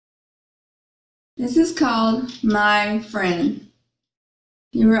This is called My Friend.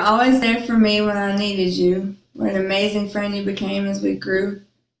 You were always there for me when I needed you. What an amazing friend you became as we grew.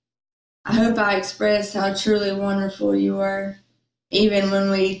 I hope I expressed how truly wonderful you were. Even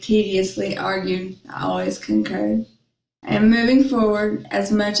when we tediously argued, I always concurred. And moving forward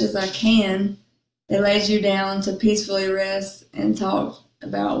as much as I can, they laid you down to peacefully rest and talk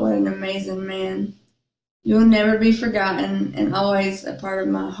about what an amazing man. You'll never be forgotten and always a part of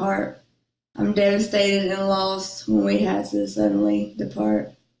my heart. I'm devastated and lost when we had to suddenly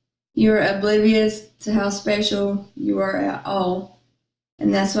depart. You were oblivious to how special you were at all,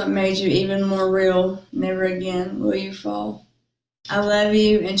 and that's what made you even more real. Never again will you fall. I love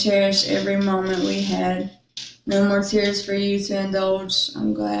you and cherish every moment we had. No more tears for you to indulge,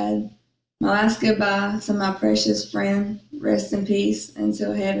 I'm glad. My last goodbye to my precious friend. Rest in peace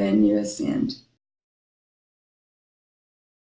until heaven you ascend.